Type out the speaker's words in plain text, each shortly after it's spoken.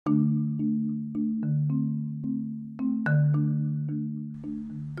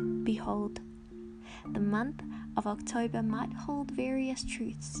Behold, the month of October might hold various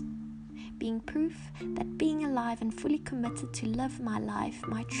truths, being proof that being alive and fully committed to live my life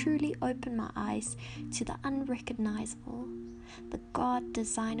might truly open my eyes to the unrecognizable, the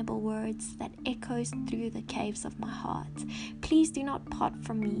God-designable words that echoes through the caves of my heart. Please do not part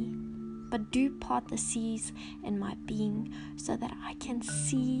from me, but do part the seas in my being so that I can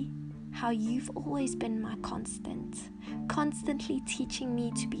see how you've always been my constant, constantly teaching me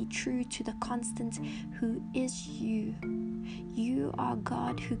to be true to the constant who is you. You are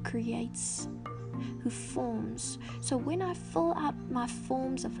God who creates, who forms. So when I fill out my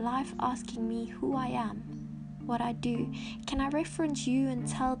forms of life asking me who I am, what I do, can I reference you and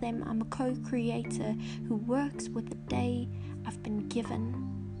tell them I'm a co-creator who works with the day I've been given,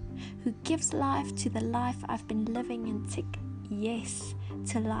 who gives life to the life I've been living, and tick yes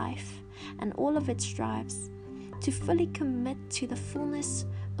to life and all of its drives, to fully commit to the fullness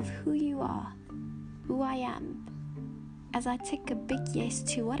of who you are, who I am, as I tick a big yes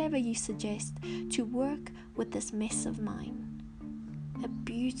to whatever you suggest, to work with this mess of mine, a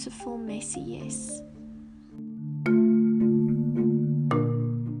beautiful messy yes.